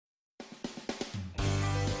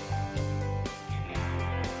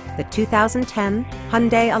the 2010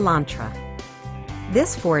 Hyundai Elantra.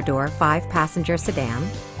 This four-door, five-passenger sedan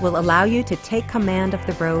will allow you to take command of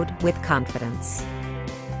the road with confidence.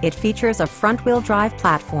 It features a front-wheel drive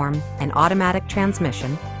platform, an automatic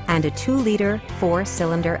transmission, and a 2-liter,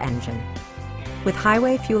 4-cylinder engine. With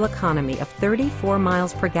highway fuel economy of 34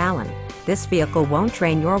 miles per gallon, this vehicle won't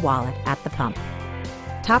drain your wallet at the pump.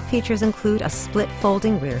 Top features include a split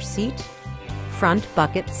folding rear seat, front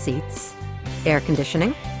bucket seats, air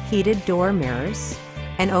conditioning, heated door mirrors,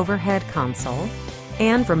 an overhead console,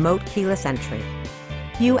 and remote keyless entry.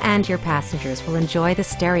 You and your passengers will enjoy the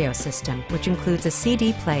stereo system, which includes a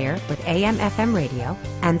CD player with AM/FM radio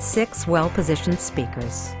and 6 well-positioned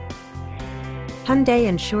speakers. Hyundai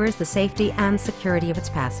ensures the safety and security of its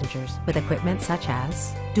passengers with equipment such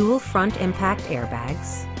as dual front impact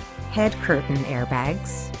airbags, head curtain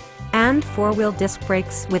airbags, and 4-wheel disc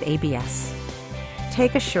brakes with ABS.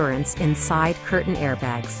 Take assurance in side curtain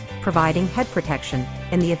airbags, providing head protection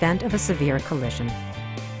in the event of a severe collision.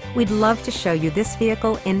 We'd love to show you this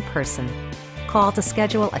vehicle in person. Call to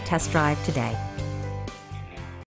schedule a test drive today.